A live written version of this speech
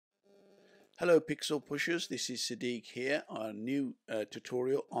Hello Pixel Pushers, this is Sadiq here on a new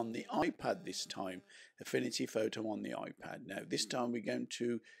tutorial on the iPad this time, Affinity Photo on the iPad. Now this time we're going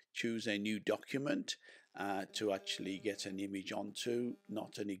to choose a new document to actually get an image onto,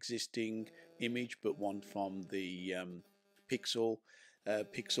 not an existing image but one from the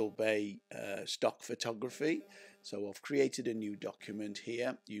Pixabay stock photography. So I've created a new document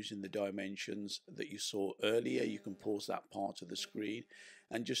here using the dimensions that you saw earlier. You can pause that part of the screen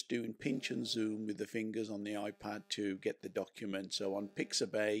and just doing pinch and zoom with the fingers on the iPad to get the document. So on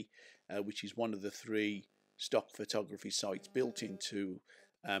Pixabay, which is one of the 3 stock photography sites built into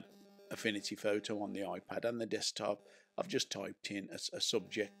Affinity Photo on the iPad and the desktop, I've just typed in a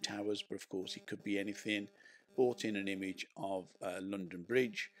subject, towers, but of course it could be anything. Brought in an image of London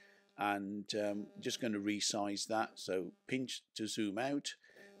Bridge, and just going to resize that. So pinch to zoom out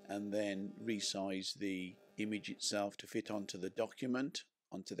and then resize the image itself to fit onto the document,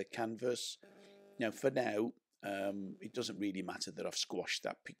 onto the canvas. Now for now it doesn't really matter that I've squashed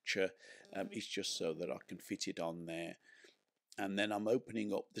that picture, it's just so that I can fit it on there. And then I'm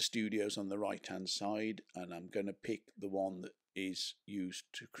opening up the studios on the right hand side, and I'm going to pick the one that is used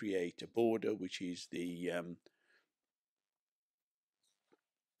to create a border, which is the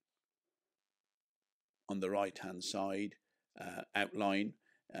on the right hand side outline,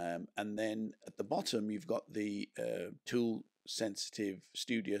 and then at the bottom you've got the tool sensitive,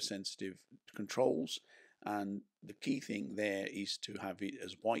 studio sensitive controls, and the key thing there is to have it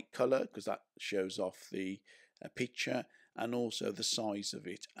as white color because that shows off the picture, and also the size of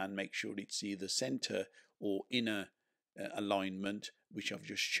it, and make sure it's either center or inner alignment, which I've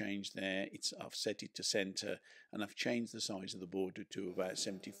just changed there. I've set it to center, and I've changed the size of the border to about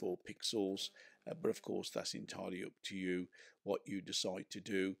 74 pixels, but of course that's entirely up to you what you decide to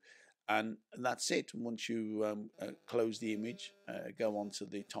do. And that's it. Once you close the image, go on to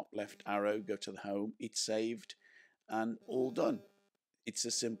the top left arrow, go to the home, it's saved and all done. It's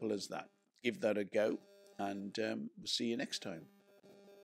as simple as that. Give that a go, and we'll see you next time.